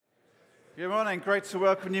Good morning. Great to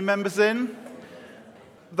welcome new members in.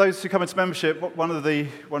 Those who come into membership, one of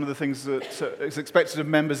the things that is expected of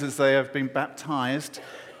members is they have been baptized,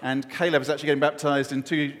 and Caleb is actually getting baptized in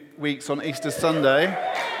 2 weeks on Easter Sunday.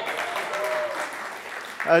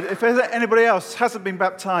 If there's anybody else hasn't been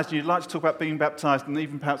baptized and you'd like to talk about being baptized and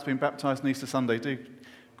even perhaps being baptized on Easter Sunday, do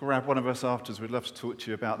grab one of us afterwards. We'd love to talk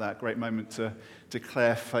to you about that great moment to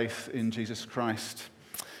declare faith in Jesus Christ.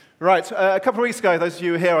 Right, a couple of weeks ago, those of you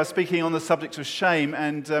who were here, I was speaking on the subject of shame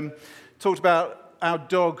and talked about our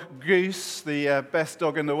dog Goose, the best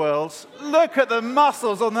dog in the world. Look at the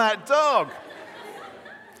muscles on that dog!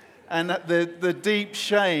 And the deep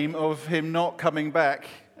shame of him not coming back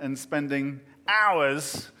and spending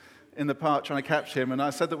hours in the park trying to catch him. And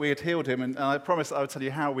I said that we had healed him, and I promised that I would tell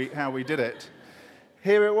you how we did it.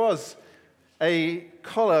 Here it was, a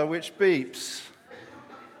collar which beeps.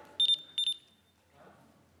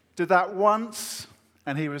 Did that once,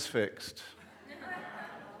 and he was fixed.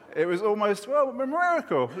 It was almost, a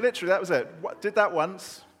miracle. Literally, that was it. Did that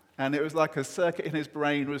once, and it was like a circuit in his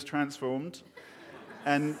brain was transformed.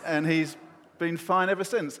 And he's been fine ever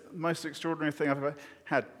since. Most extraordinary thing I've ever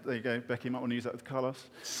had. There you go, Becky, you might want to use that with Carlos.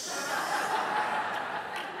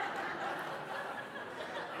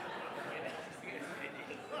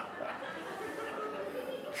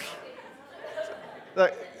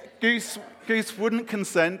 Goose wouldn't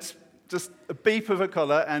consent, just a beep of a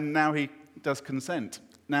collar, and now he does consent.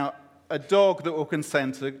 Now, a dog that will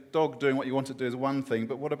consent, a dog doing what you want to do is one thing,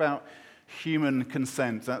 but what about human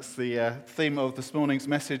consent? That's the theme of this morning's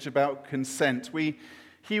message about consent. We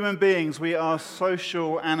human beings, we are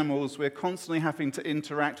social animals. We're constantly having to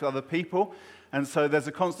interact with other people, and so there's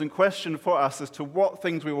a constant question for us as to what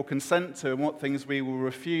things we will consent to and what things we will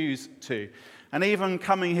refuse to. And even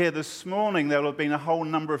coming here this morning, there will have been a whole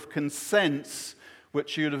number of consents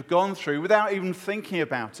which you would have gone through without even thinking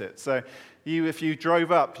about it. So if you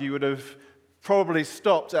drove up, you would have probably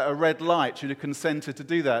stopped at a red light. You'd have consented to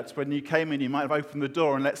do that. When you came in, you might have opened the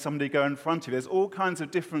door and let somebody go in front of you. There's all kinds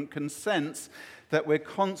of different consents that we're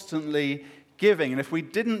constantly giving. And if we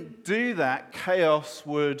didn't do that, chaos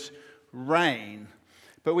would reign.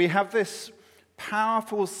 But we have this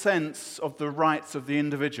powerful sense of the rights of the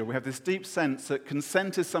individual. We have this deep sense that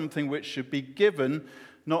consent is something which should be given,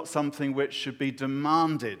 not something which should be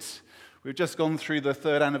demanded. We've just gone through the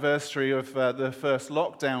 3rd anniversary of the first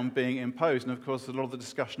lockdown being imposed, and of course a lot of the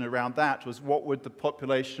discussion around that was what would the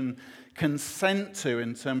population consent to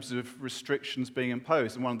in terms of restrictions being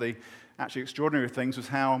imposed. And one of the actually extraordinary things was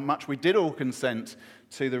how much we did all consent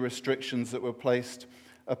to the restrictions that were placed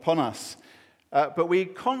upon us. But we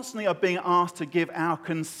constantly are being asked to give our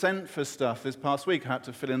consent for stuff. This past week, I had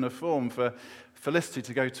to fill in a form for Felicity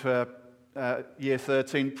to go to her year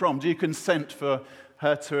 13 prom. Do you consent for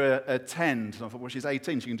her to attend? And I thought, well, she's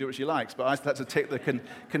 18, she can do what she likes. But I had to tick the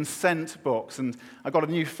consent box. And I got a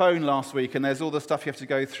new phone last week, and there's all the stuff you have to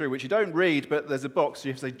go through, which you don't read, but there's a box.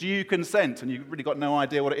 You have to say, do you consent? And you've really got no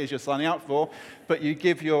idea what it is you're signing up for, but you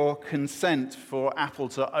give your consent for Apple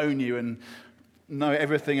to own you and know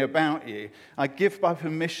everything about you. I give my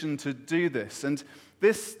permission to do this. And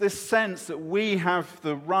this sense that we have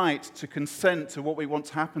the right to consent to what we want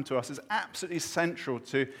to happen to us is absolutely central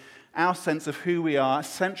to our sense of who we are,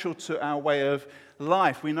 central to our way of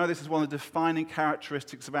life. We know this is one of the defining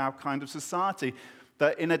characteristics of our kind of society,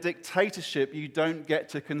 that in a dictatorship you don't get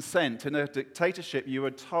to consent. In a dictatorship you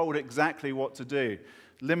are told exactly what to do,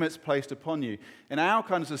 limits placed upon you. In our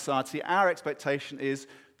kind of society, our expectation is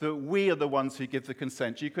that we are the ones who give the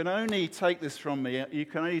consent. You can only take this from me, you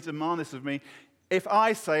can only demand this of me, if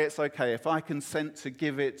I say it's okay, if I consent to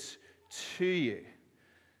give it to you.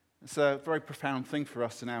 It's a very profound thing for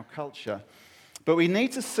us in our culture. But we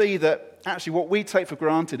need to see that actually what we take for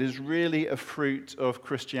granted is really a fruit of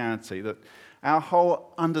Christianity, that our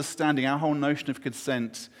whole understanding, our whole notion of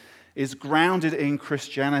consent is grounded in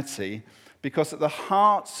Christianity, because at the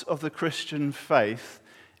heart of the Christian faith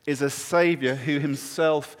is a Savior who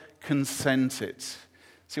himself consented.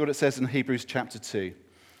 See what it says in Hebrews chapter 2.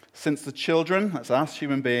 Since the children, that's us,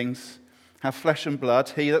 human beings, have flesh and blood,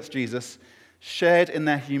 he, that's Jesus, shared in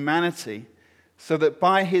their humanity, so that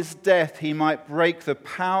by his death he might break the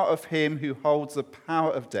power of him who holds the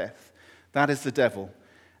power of death, that is the devil,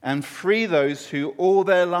 and free those who all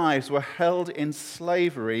their lives were held in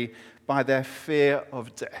slavery by their fear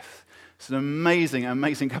of death. It's an amazing,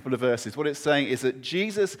 amazing couple of verses. What it's saying is that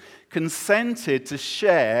Jesus consented to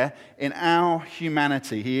share in our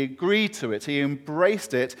humanity. He agreed to it. He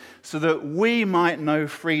embraced it so that we might know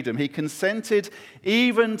freedom. He consented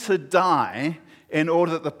even to die in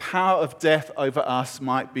order that the power of death over us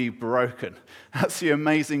might be broken. That's the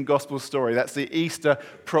amazing gospel story. That's the Easter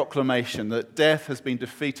proclamation, that death has been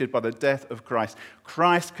defeated by the death of Christ.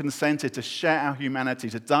 Christ consented to share our humanity,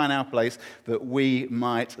 to die in our place, that we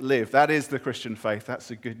might live. That is the Christian faith. That's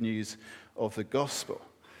the good news of the gospel.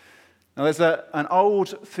 Now, there's an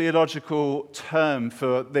old theological term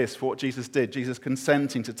for this, for what Jesus did. Jesus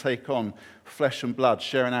consenting to take on flesh and blood,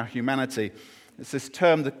 sharing our humanity. It's this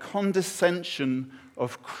term, the condescension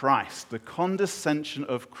of Christ. The condescension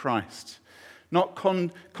of Christ. Not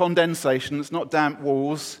condensation, it's not damp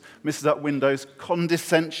walls, misted up windows.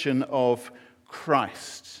 Condescension of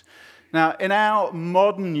Christ. Now, in our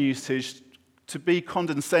modern usage, to be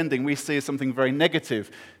condescending, we see as something very negative.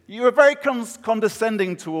 You are very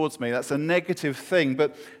condescending towards me. That's a negative thing,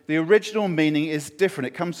 but the original meaning is different.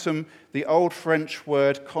 It comes from the old French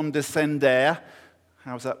word condescender.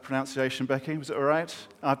 How's that pronunciation, Becky? Was it all right?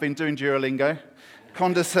 I've been doing Duolingo.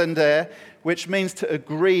 Condescender, which means to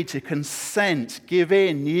agree, to consent, give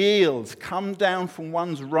in, yield, come down from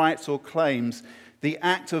one's rights or claims, the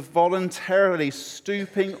act of voluntarily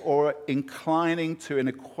stooping or inclining to an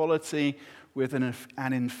equality with an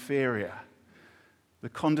inferior. The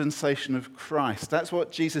condescension of Christ. That's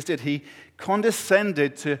what Jesus did. He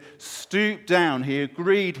condescended to stoop down. He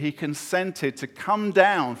agreed, he consented to come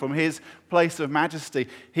down from his place of majesty.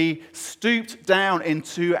 He stooped down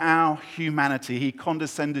into our humanity. He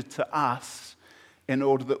condescended to us in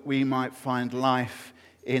order that we might find life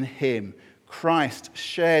in him. Christ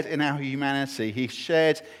shared in our humanity. He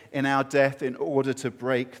shared in our death in order to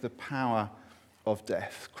break the power of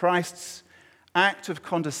death. Christ's act of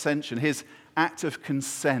condescension, his act of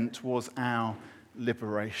consent, was our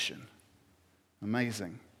liberation.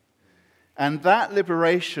 Amazing. And that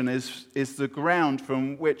liberation is the ground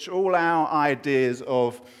from which all our ideas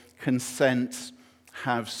of consent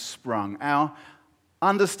have sprung. Our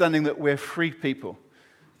understanding that we're free people,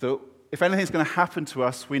 that if anything's going to happen to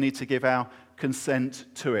us, we need to give our consent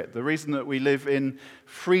to it. The reason that we live in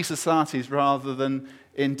free societies rather than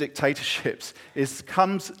in dictatorships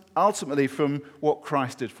comes ultimately from what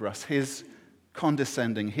Christ did for us, his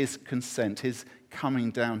condescending, his consent, his coming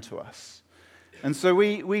down to us. And so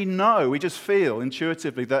we know, we just feel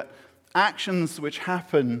intuitively that actions which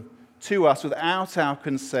happen to us without our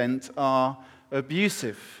consent are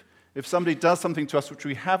abusive. If somebody does something to us which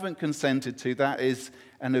we haven't consented to, that is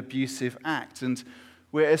an abusive act. And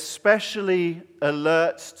we're especially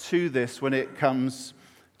alert to this when it comes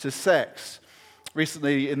to sex.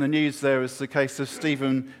 Recently in the news there was the case of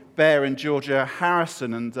Stephen Bear and Georgia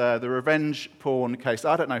Harrison and the revenge porn case.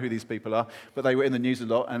 I don't know who these people are, but they were in the news a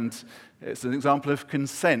lot, and it's an example of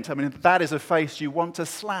consent. I mean, that is a face you want to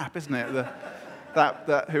slap, isn't it?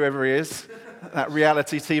 That whoever he is, that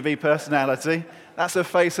reality TV personality, that's a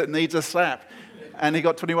face that needs a slap. And he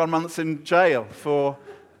got 21 months in jail for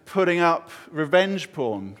putting up revenge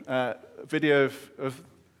porn, video of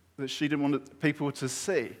that she didn't want people to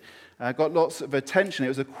see. Got lots of attention. It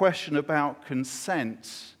was a question about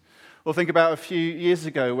consent. Or think about a few years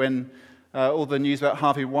ago when all the news about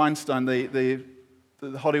Harvey Weinstein, the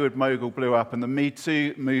Hollywood mogul, blew up and the Me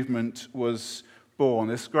Too movement was born.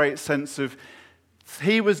 This great sense of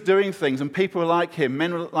he was doing things and people like him,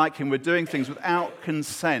 men like him, were doing things without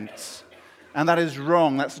consent. And that is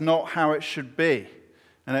wrong. That's not how it should be.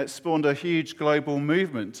 And it spawned a huge global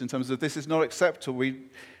movement in terms of this is not acceptable.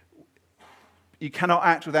 You cannot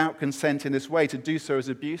act without consent in this way. To do so is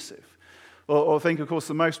abusive. Or think, of course,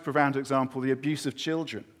 the most profound example, the abuse of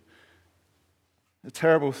children. A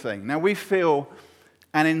terrible thing. Now, we feel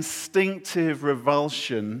an instinctive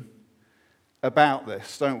revulsion about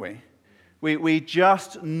this, don't we? We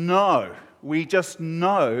just know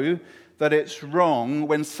that it's wrong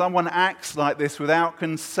when someone acts like this without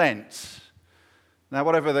consent. Now,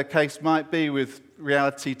 whatever the case might be with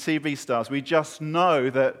reality TV stars, we just know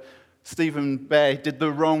that Stephen Bear did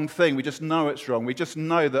the wrong thing. We just know it's wrong. We just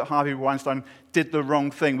know that Harvey Weinstein did the wrong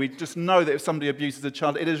thing. We just know that if somebody abuses a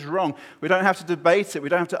child, it is wrong. We don't have to debate it. We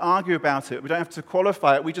don't have to argue about it. We don't have to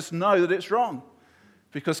qualify it. We just know that it's wrong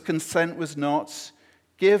because consent was not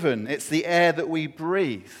given. It's the air that we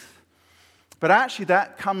breathe. But actually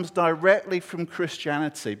that comes directly from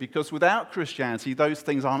Christianity because without Christianity, those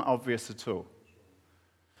things aren't obvious at all.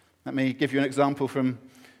 Let me give you an example from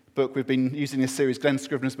book we've been using this series, Glenn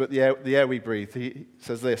Scrivener's book, The Air We Breathe. He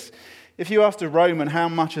says this: if you asked a Roman how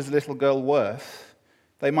much is a little girl worth,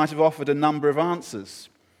 they might have offered a number of answers.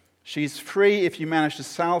 She's free if you manage to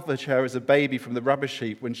salvage her as a baby from the rubbish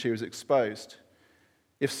heap when she was exposed.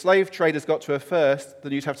 If slave traders got to her first,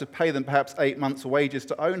 then you'd have to pay them perhaps 8 months' wages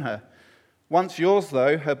to own her. Once yours,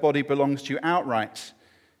 though, her body belongs to you outright.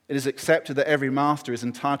 It is accepted that every master is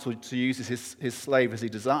entitled to use his slave as he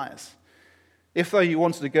desires. If, though, you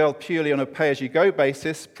wanted a girl purely on a pay-as-you-go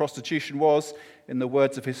basis, prostitution was, in the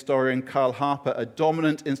words of historian Karl Harper, a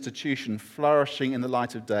dominant institution flourishing in the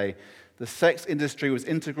light of day. The sex industry was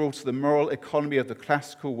integral to the moral economy of the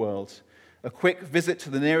classical world. A quick visit to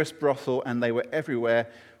the nearest brothel, and they were everywhere,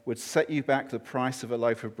 would set you back the price of a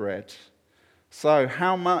loaf of bread. So,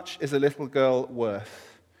 how much is a little girl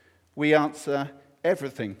worth? We answer,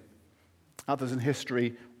 everything. Others in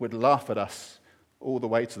history would laugh at us all the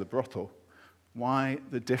way to the brothel. Why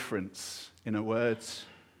the difference? In a word,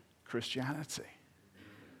 Christianity.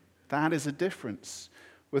 That is a difference.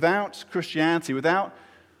 Without Christianity, without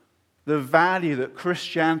the value that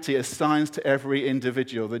Christianity assigns to every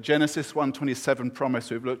individual, the Genesis 1:27 promise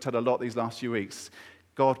we've looked at a lot these last few weeks,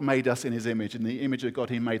 God made us in his image. In the image of God,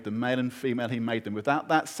 he made them. Male and female, he made them. Without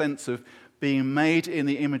that sense of being made in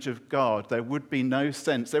the image of God, there would be no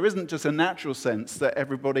sense. There isn't just a natural sense that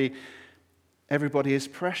everybody is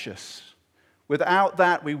precious. Without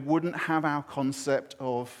that, we wouldn't have our concept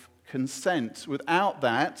of consent. Without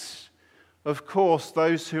that, of course,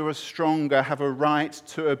 those who are stronger have a right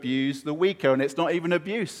to abuse the weaker. And it's not even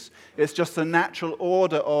abuse. It's just the natural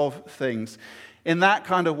order of things. In that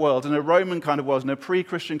kind of world, in a Roman kind of world, in a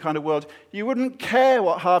pre-Christian kind of world, you wouldn't care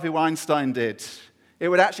what Harvey Weinstein did. It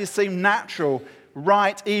would actually seem natural,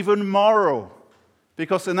 right, even moral.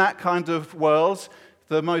 Because in that kind of world,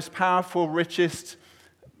 the most powerful, richest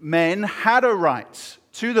men had a right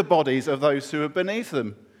to the bodies of those who were beneath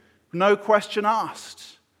them. No question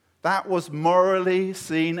asked. That was morally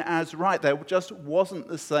seen as right. There just wasn't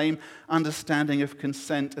the same understanding of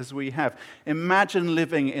consent as we have. Imagine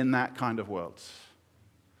living in that kind of world.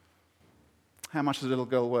 How much is a little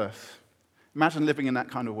girl worth? Imagine living in that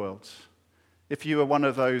kind of world. If you were one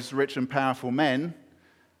of those rich and powerful men,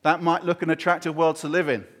 that might look an attractive world to live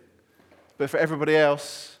in. But for everybody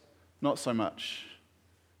else, not so much.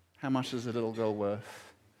 How much is a little girl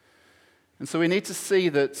worth? And so we need to see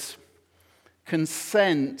that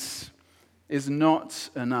consent is not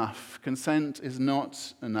enough. Consent is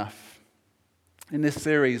not enough. In this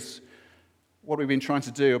series, what we've been trying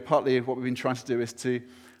to do, or partly what we've been trying to do, is to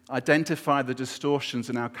identify the distortions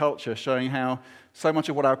in our culture, showing how so much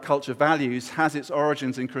of what our culture values has its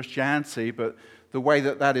origins in Christianity, but the way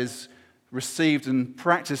that that is received and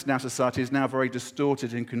practiced in our society is now very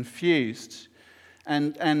distorted and confused.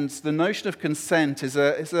 And the notion of consent is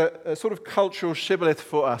a sort of cultural shibboleth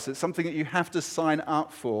for us. It's something that you have to sign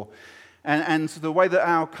up for. And the way that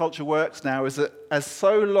our culture works now is that as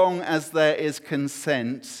so long as there is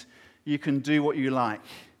consent, you can do what you like.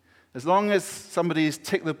 As long as somebody's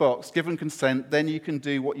ticked the box, given consent, then you can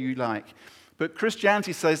do what you like. But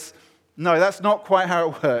Christianity says, no, that's not quite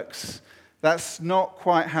how it works. That's not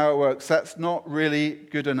quite how it works. That's not really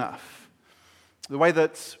good enough. The way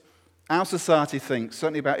that our society thinks,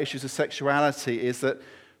 certainly about issues of sexuality, is that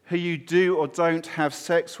who you do or don't have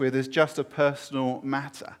sex with is just a personal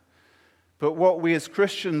matter. But what we as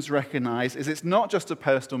Christians recognize is it's not just a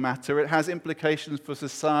personal matter, it has implications for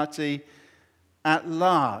society at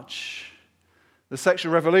large. The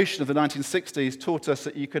sexual revolution of the 1960s taught us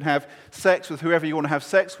that you can have sex with whoever you want to have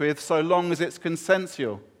sex with so long as it's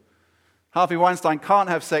consensual. Harvey Weinstein can't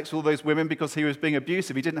have sex with all those women because he was being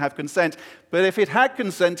abusive. He didn't have consent. But if he'd had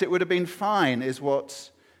consent, it would have been fine, is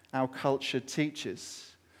what our culture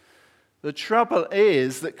teaches. The trouble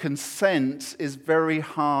is that consent is very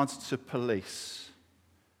hard to police.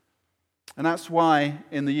 And that's why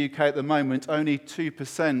in the UK at the moment, only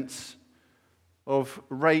 2% of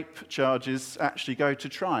rape charges actually go to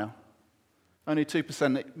trial. Only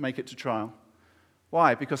 2% make it to trial.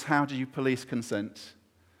 Why? Because how do you police consent?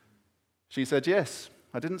 She said yes.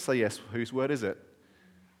 I didn't say yes. Whose word is it?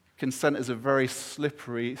 Consent is a very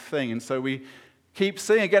slippery thing. And so we keep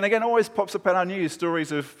seeing again and again, always pops up in our news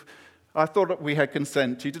stories of, I thought we had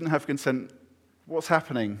consent. You didn't have consent. What's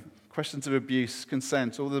happening? Questions of abuse,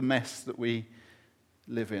 consent, all the mess that we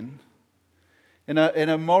live in. In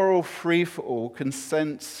a moral free-for-all,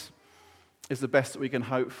 consent is the best that we can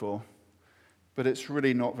hope for. But it's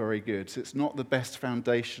really not very good. It's not the best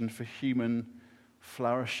foundation for human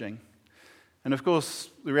flourishing. And of course,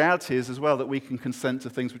 the reality is as well that we can consent to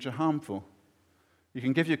things which are harmful. You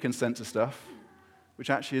can give your consent to stuff which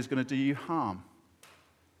actually is going to do you harm.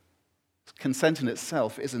 Consent in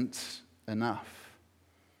itself isn't enough.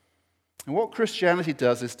 And what Christianity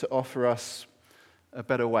does is to offer us a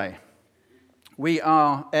better way. We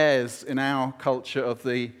are heirs in our culture of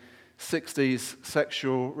the 60s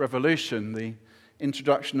sexual revolution, the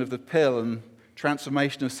introduction of the pill and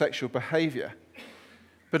transformation of sexual behavior.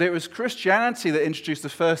 But it was Christianity that introduced the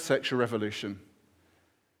first sexual revolution.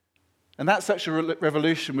 And that sexual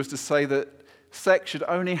revolution was to say that sex should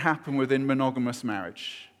only happen within monogamous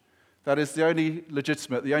marriage. That is the only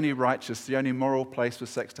legitimate, the only righteous, the only moral place for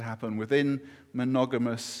sex to happen within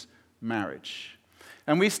monogamous marriage.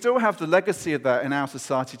 And we still have the legacy of that in our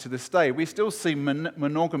society to this day. We still see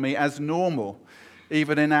monogamy as normal,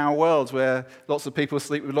 even in our world where lots of people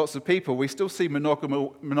sleep with lots of people. We still see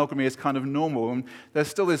monogamy as kind of normal. And there's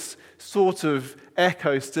still this sort of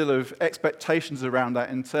echo still of expectations around that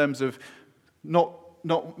in terms of not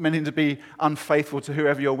meaning to be unfaithful to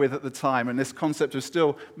whoever you're with at the time. And this concept of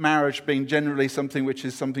still marriage being generally something which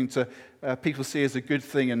is something to people see as a good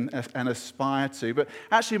thing and aspire to. But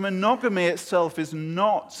actually monogamy itself is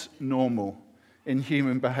not normal in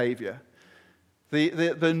human behavior.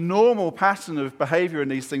 The normal pattern of behavior in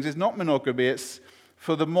these things is not monogamy. It's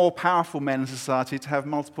for the more powerful men in society to have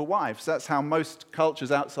multiple wives. That's how most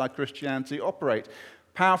cultures outside Christianity operate.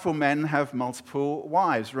 Powerful men have multiple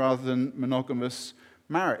wives rather than monogamous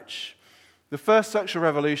marriage. The first sexual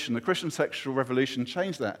revolution, the Christian sexual revolution,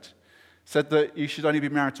 changed that. Said that you should only be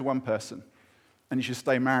married to one person, and you should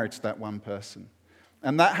stay married to that one person.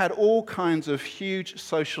 And that had all kinds of huge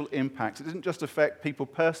social impacts. It didn't just affect people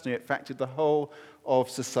personally, it affected the whole of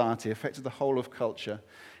society, it affected the whole of culture.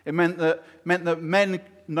 It meant that men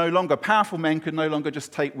no longer, powerful men could no longer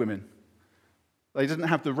just take women. They didn't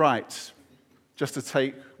have the right just to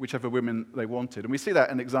take whichever women they wanted. And we see that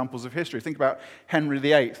in examples of history. Think about Henry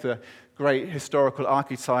VIII, the great historical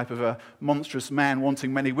archetype of a monstrous man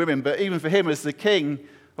wanting many women. But even for him as the king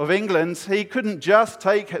of England, he couldn't just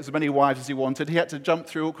take as many wives as he wanted. He had to jump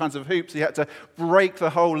through all kinds of hoops. He had to break the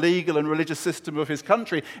whole legal and religious system of his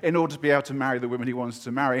country in order to be able to marry the women he wanted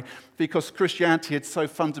to marry, because Christianity had so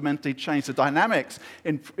fundamentally changed the dynamics.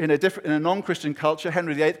 In a non-Christian culture,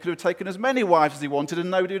 Henry VIII could have taken as many wives as he wanted and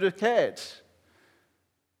nobody would have cared.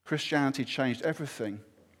 Christianity changed everything.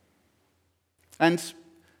 And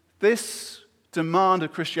this demand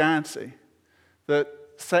of Christianity, that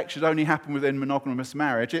sex should only happen within monogamous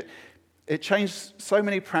marriage, it changed so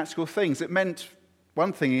many practical things. It meant,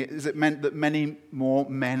 one thing is it meant that many more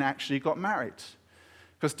men actually got married.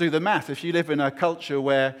 Because do the math, if you live in a culture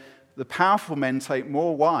where the powerful men take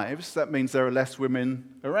more wives, that means there are less women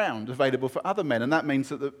around available for other men. And that means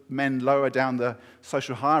that the men lower down the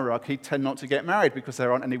social hierarchy tend not to get married because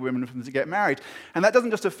there aren't any women for them to get married. And that doesn't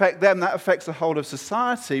just affect them, that affects the whole of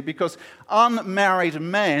society, because unmarried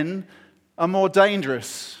men are more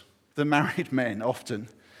dangerous than married men often,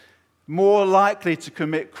 more likely to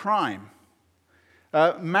commit crime.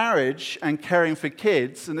 Marriage and caring for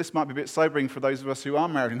kids, and this might be a bit sobering for those of us who are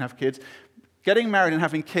married and have kids, getting married and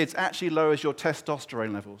having kids actually lowers your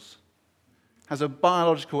testosterone levels, has a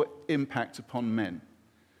biological impact upon men.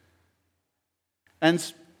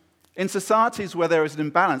 And in societies where there is an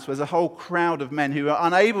imbalance, where there's a whole crowd of men who are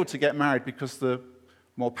unable to get married because the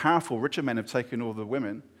more powerful, richer men have taken all the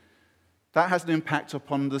women, that has an impact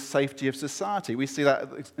upon the safety of society. We see that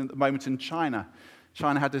at the moment in China.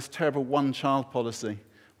 China had this terrible one-child policy,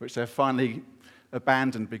 which they've finally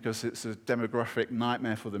abandoned because it's a demographic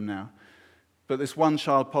nightmare for them now. But this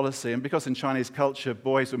one-child policy, and because in Chinese culture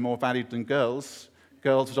boys were more valued than girls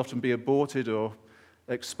would often be aborted or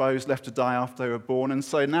exposed, left to die after they were born. And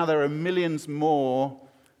so now there are millions more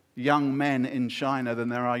young men in China than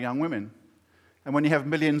there are young women. And when you have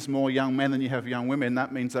millions more young men than you have young women,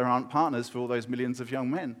 that means there aren't partners for all those millions of young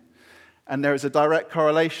men. And there is a direct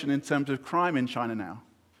correlation in terms of crime in China now.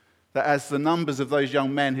 That as the numbers of those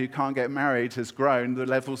young men who can't get married has grown, the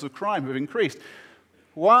levels of crime have increased.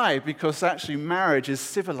 Why? Because actually marriage is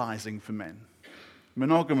civilizing for men.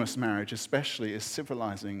 Monogamous marriage especially is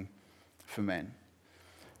civilizing for men.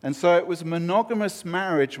 And so it was monogamous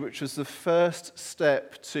marriage which was the first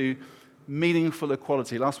step to meaningful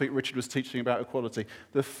equality. Last week Richard was teaching about equality.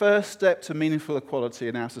 The first step to meaningful equality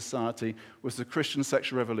in our society was the Christian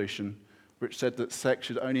sexual revolution, which said that sex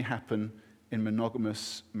should only happen in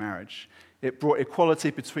monogamous marriage. It brought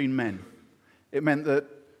equality between men. It meant that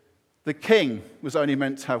the king was only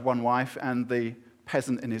meant to have one wife and the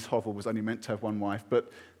peasant in his hovel was only meant to have one wife,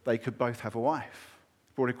 but they could both have a wife.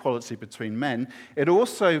 It brought equality between men. It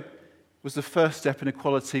also was the first step in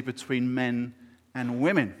equality between men and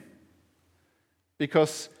women,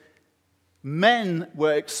 because men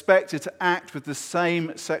were expected to act with the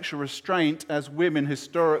same sexual restraint as women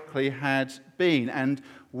historically had been, and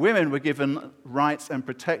women were given rights and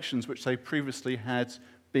protections which they previously had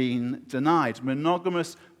been denied.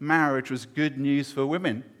 Monogamous marriage was good news for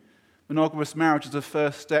women. Monogamous marriage is the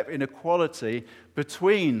first step in equality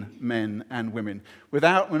between men and women.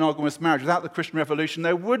 Without monogamous marriage, without the Christian Revolution,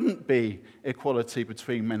 there wouldn't be equality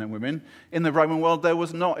between men and women. In the Roman world, there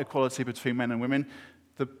was not equality between men and women.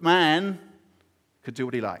 the man could do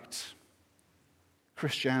what he liked.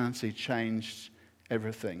 Christianity changed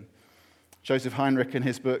everything. Joseph Heinrich, in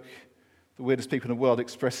his book, The Weirdest People in the World,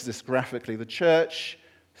 expresses this graphically. The church,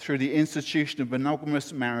 through the institution of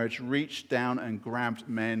monogamous marriage, reached down and grabbed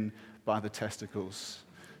men by the testicles.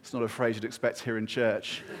 It's not a phrase you'd expect here in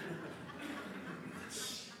church.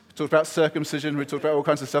 We talked about circumcision, we talked about all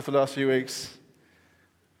kinds of stuff the last few weeks.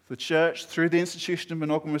 The church, through the institution of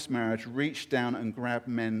monogamous marriage, reached down and grabbed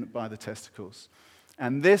men by the testicles.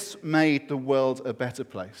 And this made the world a better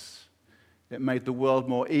place. It made the world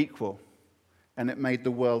more equal, and it made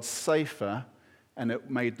the world safer, and it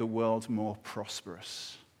made the world more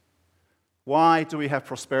prosperous. Why do we have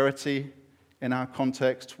prosperity in our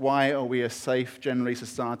context? Why are we a safe, generally,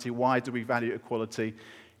 society? Why do we value equality?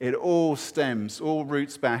 It all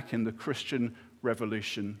roots back in the Christian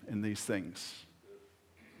revolution in these things.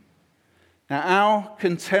 Now, our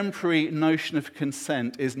contemporary notion of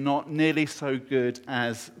consent is not nearly so good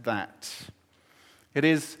as that.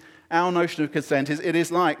 Our notion of consent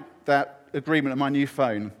is like that agreement on my new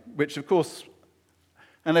phone, which, of course,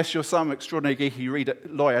 unless you're some extraordinary geeky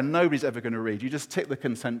lawyer, nobody's ever going to read. You just tick the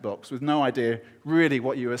consent box with no idea really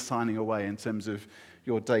what you are signing away in terms of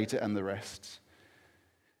your data and the rest.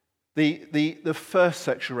 The first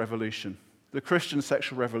sexual revolution, the Christian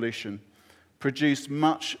sexual revolution, produced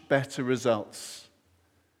much better results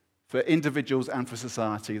for individuals and for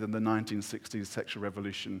society than the 1960s sexual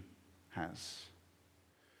revolution has.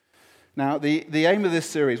 Now, the aim of this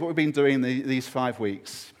series, what we've been doing these 5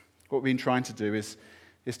 weeks, what we've been trying to do is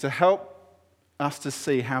to help us to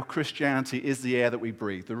see how Christianity is the air that we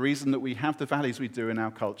breathe. The reason that we have the values we do in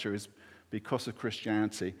our culture is because of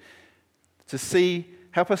Christianity.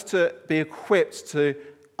 Help us to be equipped to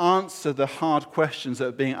answer the hard questions that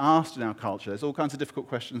are being asked in our culture. There's all kinds of difficult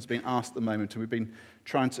questions being asked at the moment, and we've been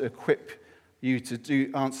trying to equip you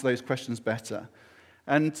to answer those questions better.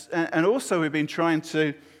 And also we've been trying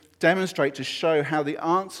to demonstrate, to show how the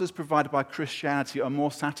answers provided by Christianity are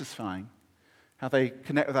more satisfying, how they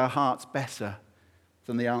connect with our hearts better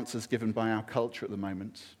than the answers given by our culture at the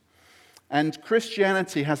moment. And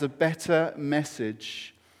Christianity has a better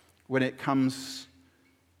message when it comes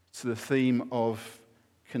to the theme of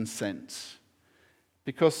consent,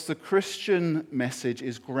 because the Christian message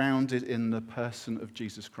is grounded in the person of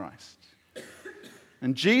Jesus Christ.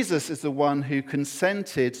 And Jesus is the one who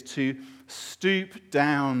consented to stoop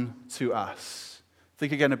down to us.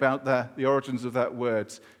 Think again about the origins of that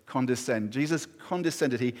word, condescend. Jesus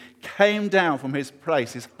condescended. He came down from his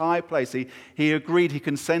place, his high place. He agreed, he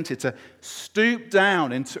consented to stoop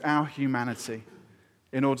down into our humanity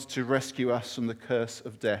in order to rescue us from the curse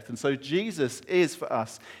of death. And so Jesus is for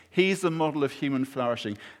us, he's the model of human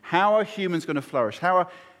flourishing. How are humans going to flourish? How are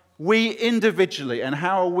we individually and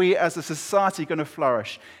how are we as a society going to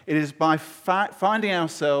flourish? It is by finding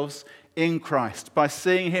ourselves in Christ, by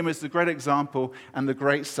seeing him as the great example and the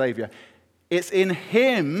great Savior. It's in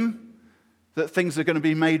him that things are going to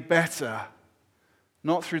be made better,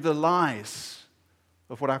 not through the lies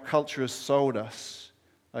of what our culture has sold us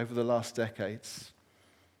over the last decades.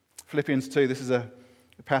 Philippians 2, this is a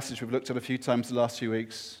passage we've looked at a few times the last few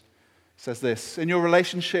weeks. It says this: in your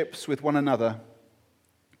relationships with one another,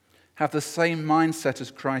 have the same mindset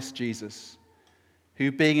as Christ Jesus, who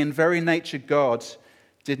being in very nature God,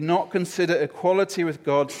 did not consider equality with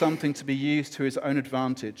God something to be used to his own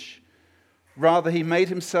advantage. Rather, he made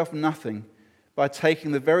himself nothing by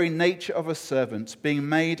taking the very nature of a servant, being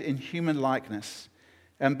made in human likeness,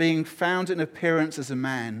 and being found in appearance as a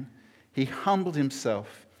man, he humbled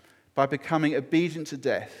himself by becoming obedient to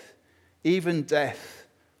death, even death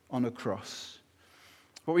on a cross.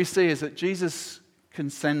 What we see is that Jesus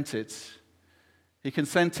consented. He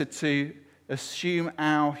consented to assume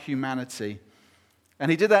our humanity. And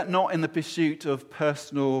he did that not in the pursuit of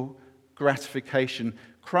personal gratification.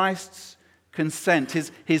 Christ's consent,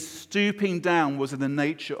 his stooping down, was in the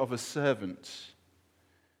nature of a servant.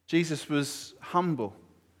 Jesus was humble.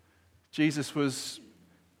 Jesus was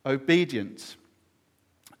obedient.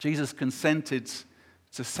 Jesus consented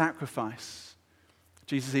to sacrifice.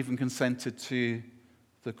 Jesus even consented to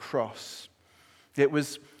the cross. It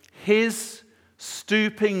was his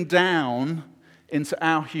stooping down into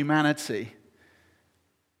our humanity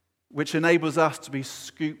which enables us to be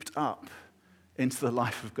scooped up into the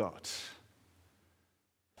life of God.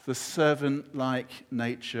 The servant-like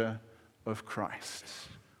nature of Christ.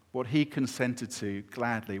 What he consented to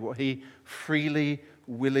gladly, what he freely,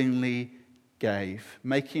 willingly gave,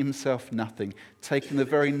 making himself nothing, taking the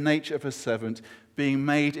very nature of a servant, being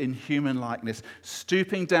made in human likeness,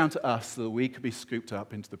 stooping down to us so that we could be scooped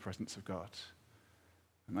up into the presence of God.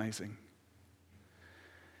 Amazing.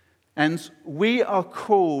 And we are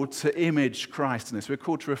called to image Christ in this. We're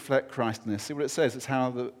called to reflect Christ in this. See what it says? It's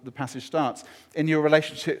how the passage starts. In your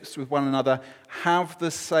relationships with one another, have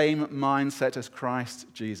the same mindset as Christ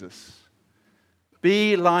Jesus.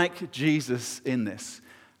 Be like Jesus in this.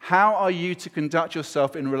 How are you to conduct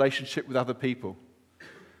yourself in relationship with other people?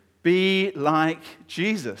 Be like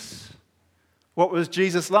Jesus. What was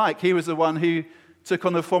Jesus like? He was the one who took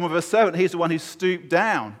on the form of a servant. He's the one who stooped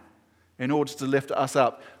down in order to lift us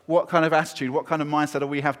up. What kind of attitude, what kind of mindset do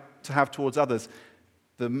we have to have towards others?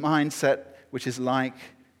 The mindset which is like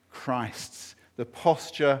Christ's, the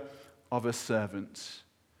posture of a servant.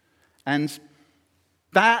 And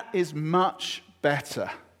that is much better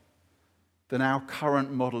than our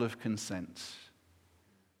current model of consent.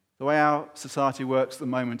 The way our society works at the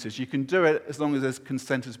moment is you can do it as long as there's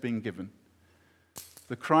consent has been given.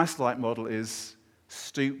 The Christ-like model is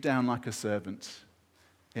stoop down like a servant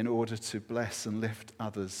in order to bless and lift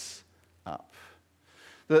others up.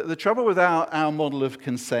 The trouble with our model of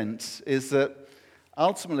consent is that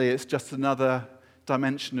ultimately it's just another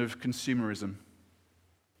dimension of consumerism.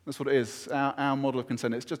 That's what it is, our model of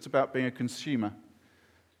consent. It's just about being a consumer.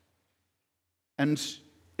 And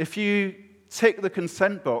if you tick the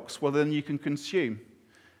consent box, well, then you can consume.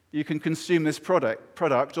 You can consume this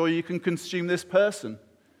product, or you can consume this person.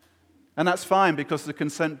 And that's fine because the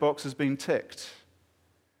consent box has been ticked.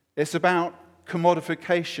 It's about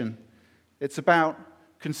commodification. It's about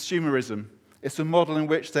consumerism. It's a model in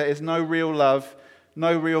which there is no real love,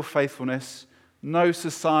 no real faithfulness, no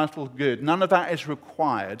societal good. None of that is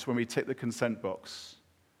required when we tick the consent box.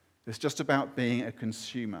 It's just about being a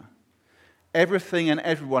consumer. Everything and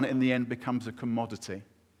everyone in the end becomes a commodity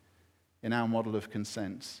in our model of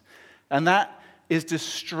consent. And that is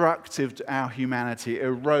destructive to our humanity. It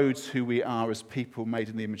erodes who we are as people made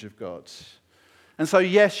in the image of God. And so,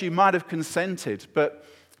 yes, you might have consented, but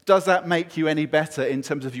does that make you any better in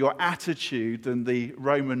terms of your attitude than the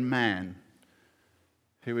Roman man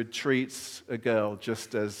who would treat a girl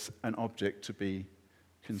just as an object to be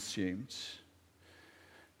consumed?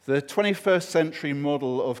 The 21st century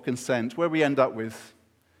model of consent, what we end up with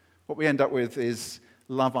is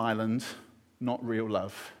Love Island, not real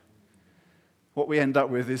love. What we end up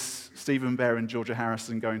with is Stephen Bear and Georgia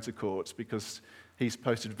Harrison going to court because he's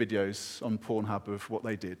posted videos on Pornhub of what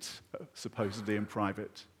they did, supposedly in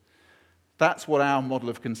private. That's what our model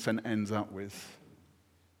of consent ends up with.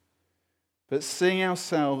 But seeing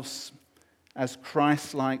ourselves as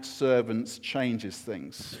Christ-like servants changes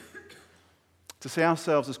things. To see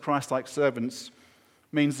ourselves as Christ-like servants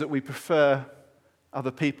means that we prefer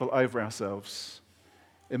other people over ourselves.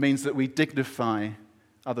 It means that we dignify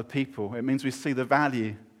other people. It means we see the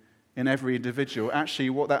value in every individual. Actually,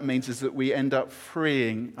 what that means is that we end up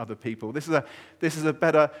freeing other people. This is a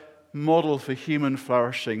better model for human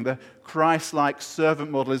flourishing. The Christ-like servant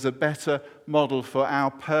model is a better model for our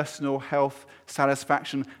personal health,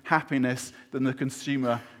 satisfaction, happiness than the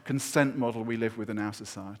consumer consent model we live with in our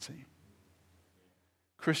society.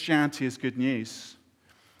 Christianity is good news.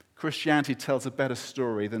 Christianity tells a better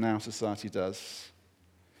story than our society does.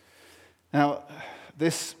 Now,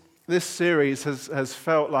 this series has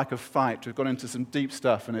felt like a fight. We've gone into some deep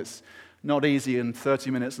stuff, and it's not easy in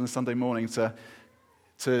 30 minutes on a Sunday morning to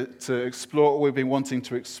explore what we've been wanting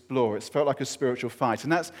to explore. It's felt like a spiritual fight.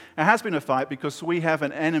 And it has been a fight because we have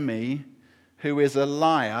an enemy who is a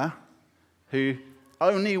liar who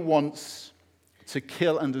only wants to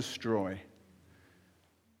kill and destroy.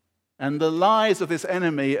 And the lies of this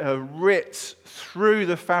enemy are writ through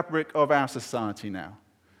the fabric of our society now.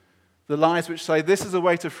 The lies which say this is a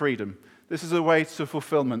way to freedom, this is a way to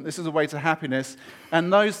fulfillment, this is a way to happiness.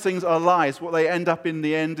 And those things are lies. What they end up in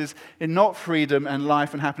the end is in not freedom and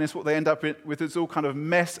life and happiness. What they end up with is all kind of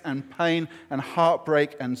mess and pain and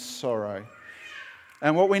heartbreak and sorrow.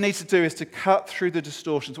 And what we need to do is to cut through the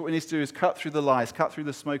distortions. What we need to do is cut through the lies, cut through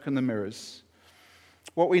the smoke and the mirrors.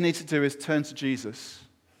 What we need to do is turn to Jesus.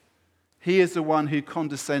 He is the one who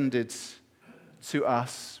condescended to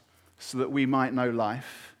us so that we might know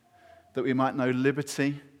life, that we might know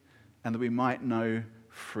liberty, and that we might know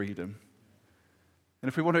freedom. And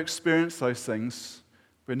if we want to experience those things,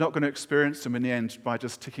 we're not going to experience them in the end by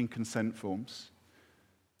just ticking consent forms.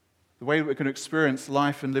 The way that we're going to experience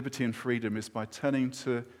life and liberty and freedom is by turning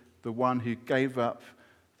to the one who gave up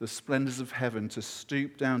the splendors of heaven to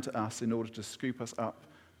stoop down to us in order to scoop us up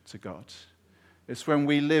to God. It's when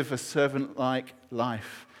we live a servant-like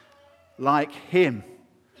life, like Him,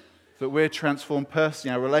 that we're transformed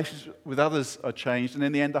personally. Our relationships with others are changed, and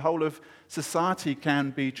in the end, the whole of society can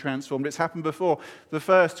be transformed. It's happened before. The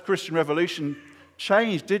first Christian revolution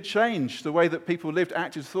did change the way that people lived,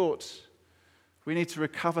 acted, thought. We need to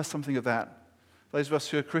recover something of that. Those of us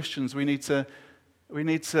who are Christians, we need to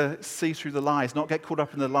see through the lies, not get caught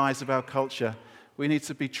up in the lies of our culture. We need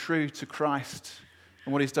to be true to Christ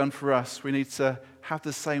and what he's done for us. We need to have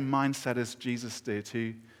the same mindset as Jesus did,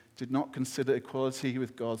 who did not consider equality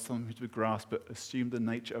with God something to be grasped, but assumed the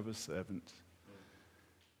nature of a servant.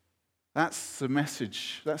 That's the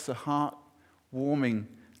message. That's the heart-warming,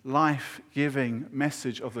 life-giving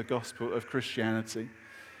message of the gospel of Christianity,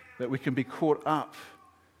 that we can be caught up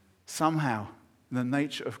somehow in the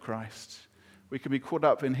nature of Christ. We can be caught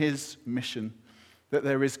up in his mission, that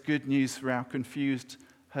there is good news for our confused,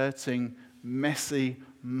 hurting, messy,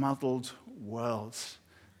 muddled world.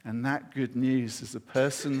 And that good news is the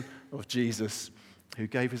person of Jesus, who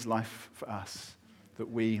gave his life for us, that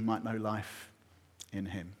we might know life in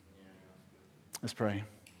him. Let's pray.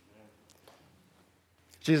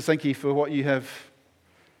 Jesus, thank you for what you have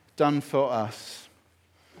done for us.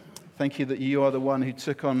 Thank you that you are the one who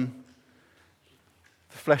took on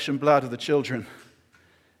the flesh and blood of the children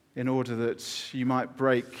in order that you might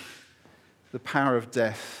break the power of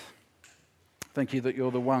death. Thank you that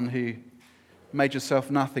you're the one who made yourself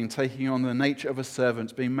nothing, taking on the nature of a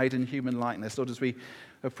servant, being made in human likeness. Lord, as we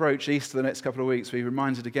approach Easter the next couple of weeks, we're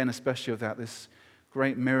reminded again especially of that, this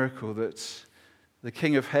great miracle that the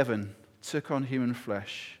King of Heaven took on human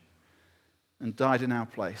flesh and died in our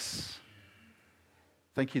place.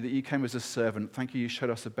 Thank you that you came as a servant. Thank you showed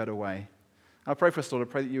us a better way. I pray for us, Lord.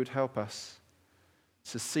 I pray that you would help us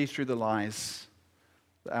to see through the lies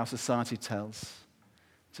that our society tells,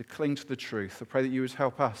 to cling to the truth. I pray that you would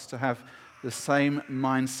help us to have the same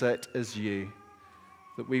mindset as you,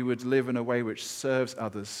 that we would live in a way which serves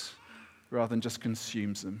others rather than just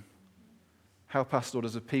consumes them. Help us, Lord,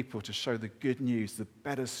 as a people to show the good news, the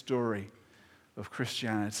better story of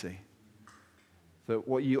Christianity. That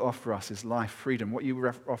what you offer us is life, freedom. What you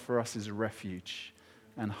offer us is refuge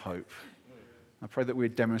and hope. I pray that we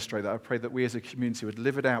would demonstrate that. I pray that we as a community would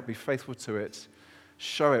live it out, be faithful to it,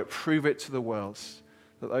 show it, prove it to the world,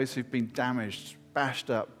 that those who've been damaged, bashed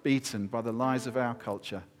up, beaten by the lies of our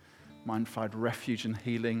culture might find refuge and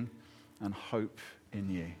healing and hope in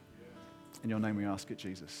you. In your name we ask it,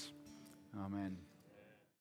 Jesus. Amen.